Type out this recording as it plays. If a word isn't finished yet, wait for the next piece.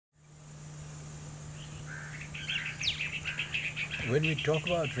When we talk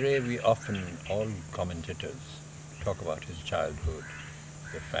about Ray, we often, all commentators, talk about his childhood,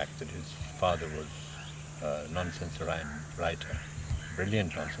 the fact that his father was a nonsense rhyme writer,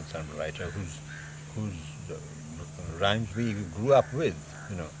 brilliant nonsense rhyme writer, whose rhymes we grew up with.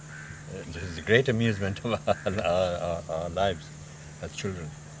 You know, this is a great amusement of our lives as children,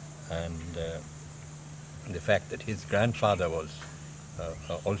 and the fact that his grandfather was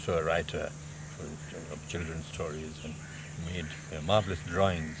also a writer of children's stories and made marvelous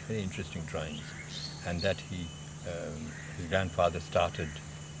drawings, very interesting drawings, and that his grandfather started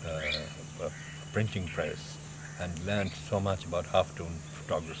a printing press and learned so much about half-tone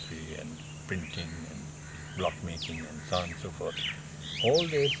photography and printing and block making and so on and so forth. All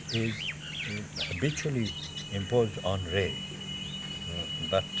this is habitually imposed on Ray,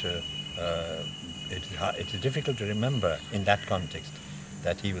 but it is difficult to remember in that context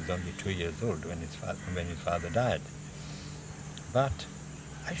that he was only 2 years old when his father died. But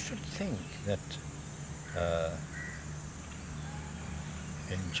I should think that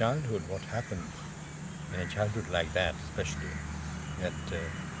in childhood, what happens in a childhood like that, especially, that the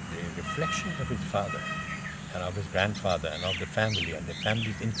reflections of his father and of his grandfather and of the family and the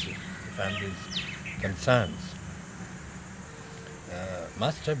family's interests, the family's concerns,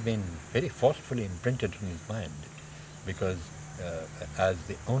 must have been very forcefully imprinted on his mind, because as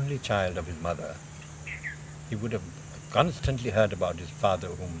the only child of his mother, he would have constantly heard about his father,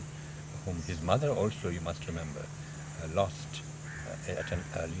 whom his mother also, you must remember, lost at an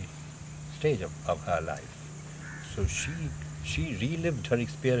early stage of her life. So she relived her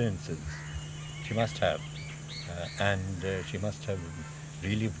experiences, she must have, and she must have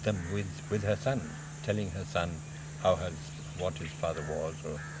relived them with her son, telling her son what his father was,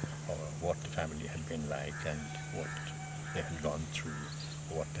 or what the family had been like, and what they had gone through,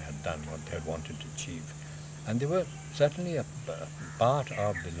 what they had done, what they had wanted to achieve. And they were certainly a part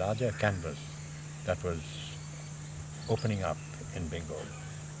of the larger canvas that was opening up in Bengal,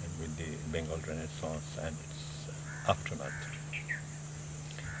 and with the Bengal Renaissance and its aftermath,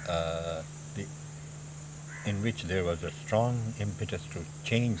 in which there was a strong impetus to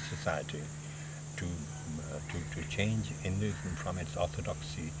change society, to change Hinduism from its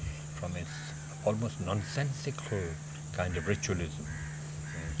orthodoxy, from its almost nonsensical kind of ritualism,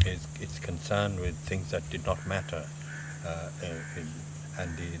 its concern with things that did not matter,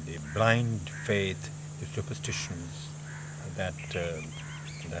 and the blind faith, the superstitions that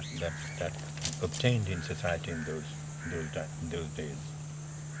obtained in society in those days.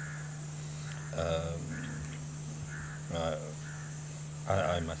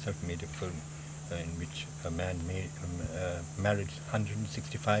 I myself made a film in which a man married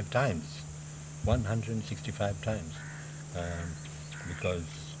 165 times, 165 times, because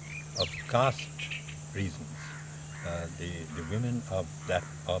of caste reasons. The women of a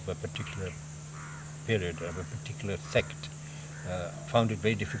particular period, of a particular sect, found it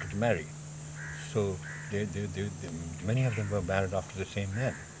very difficult to marry. So many of them were married after the same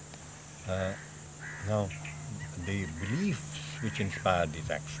man. Now, the beliefs which inspired these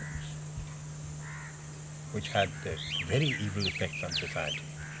actions, which had very evil effects on society,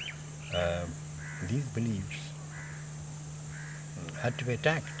 these beliefs had to be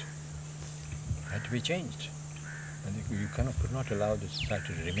attacked, had to be changed. And you could not allow the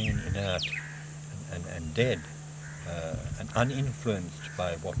society to remain inert and dead and uninfluenced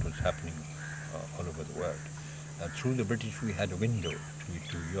by what was happening all over the world. Through the British, we had a window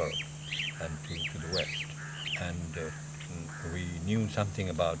to Europe and to the West, and we knew something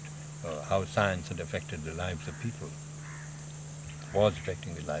about how science had affected the lives of people, was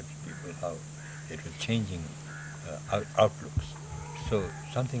affecting the lives of people, how it was changing outlooks. So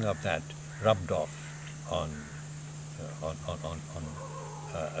something of that rubbed off on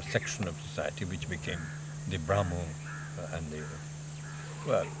a section of society which became the Brahmo and the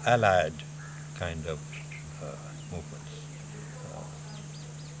allied kind of movements,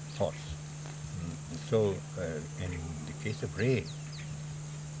 thoughts. So in the case of Ray,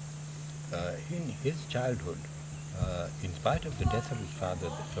 in his childhood, in spite of the death of his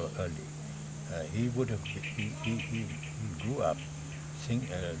father so early, he grew up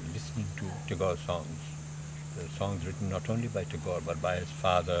listening to Tagore songs, songs written not only by Tagore but by his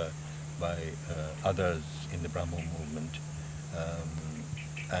father, by others in the Brahmo movement,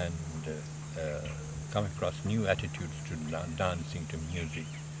 and come across new attitudes to dancing, to music,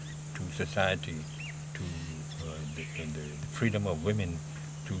 to society, to the freedom of women,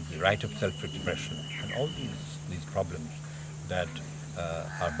 to the right of self-expression, and all these problems that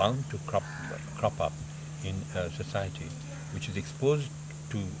are bound to crop up in a society which is exposed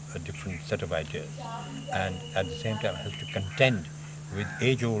to a different set of ideas, and at the same time has to contend with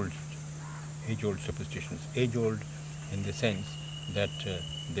age-old superstitions, age-old in the sense that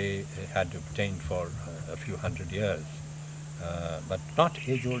they had obtained for a few hundred years, but not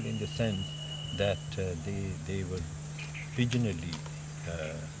age-old in the sense that they were originally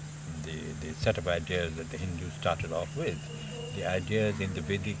the set of ideas that the Hindus started off with, the ideas in the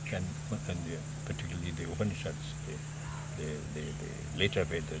Vedic and particularly the Upanishads, the later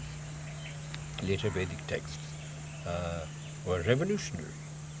Vedas, later Vedic texts, were revolutionary.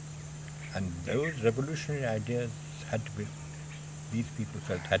 And those revolutionary ideas had to be, these people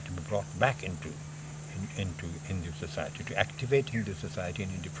felt, had to be brought back into Hindu society, to activate Hindu society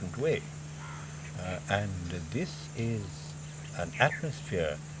in a different way. And this is an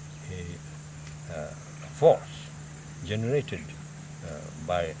atmosphere, a force generated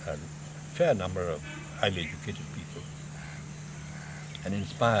by a fair number of highly educated people and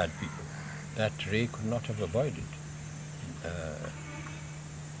inspired people that Ray could not have avoided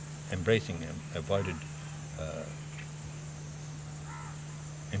embracing, avoided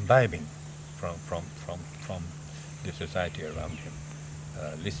imbibing from the society around him,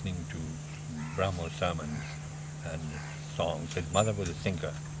 listening to Brahmo sermons and songs. His mother was a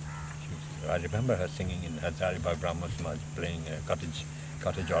singer. I remember her singing in Hazaribagh Brahmo Samaj, playing a cottage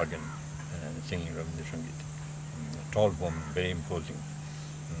organ and singing Rabindra Sangeet. A tall woman, very imposing.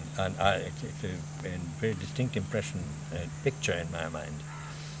 And it's a very distinct impression, a picture in my mind.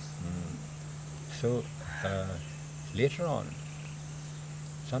 So later on,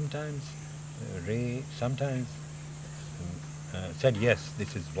 sometimes Ray said, yes,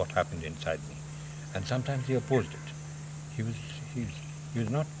 this is what happened inside me, and sometimes he opposed it. He was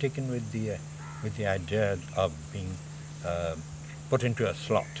not taken with the idea of being put into a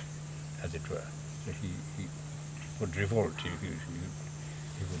slot, as it were. So he would revolt.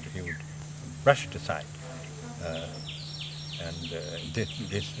 He would brush it aside,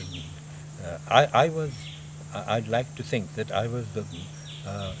 I'd like to think that I was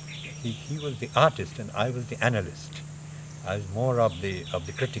he was the artist and I was the analyst. I was more of the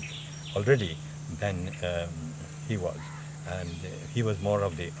critic already than he was, and he was more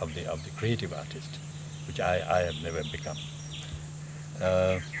of the creative artist, which I have never become.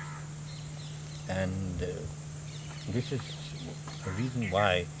 This is a reason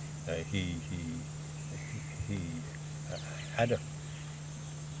why he had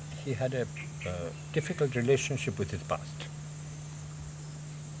a difficult relationship with his past.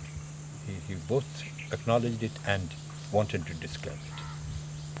 He both acknowledged it and wanted to disclose it.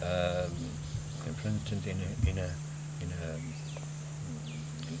 For instance, in an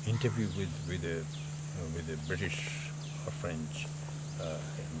interview with a British or French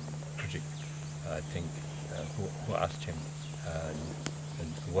critic, I think, who asked him,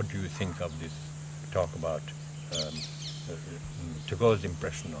 what do you think of this talk about Tagore's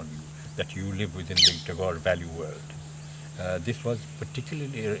impression on you, that you live within the Tagore value world? This was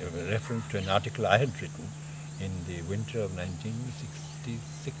particularly a reference to an article I had written in the winter of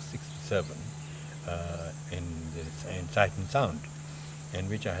 1966-67 in Sight and Sound, in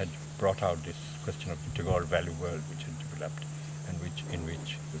which I had brought out this question of the Tagore value world which had developed, and in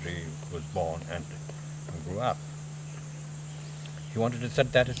which Ray was born and grew up. He wanted to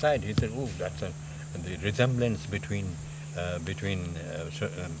set that aside. He said, "Oh, that's the resemblance between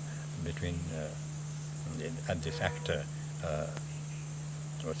this actor,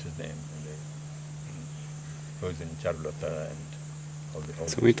 what's his name, who was in Charulata and all the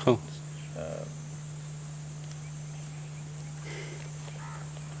Sumitra.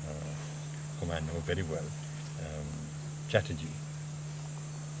 Whom I know very well, Chatterjee.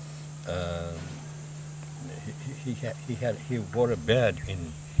 He wore a beard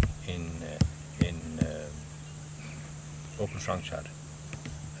in Open Sangshar,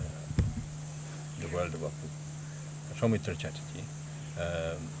 the world of Apu, Soumitra Chatterjee.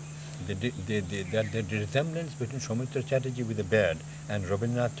 The resemblance between Soumitra Chatterjee with a beard and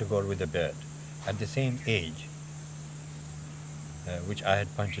Rabindranath Tagore with a beard at the same age, which I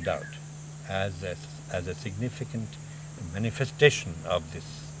had pointed out as a significant manifestation of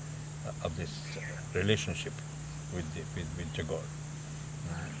this relationship with Tagore.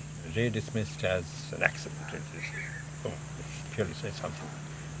 Ray dismissed as an accident. It's purely say something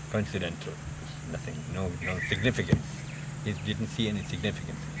coincidental. It's nothing, no significance. He didn't see any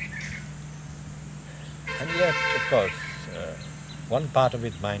significance. And yet, of course, one part of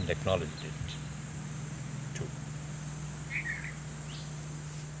his mind acknowledged it.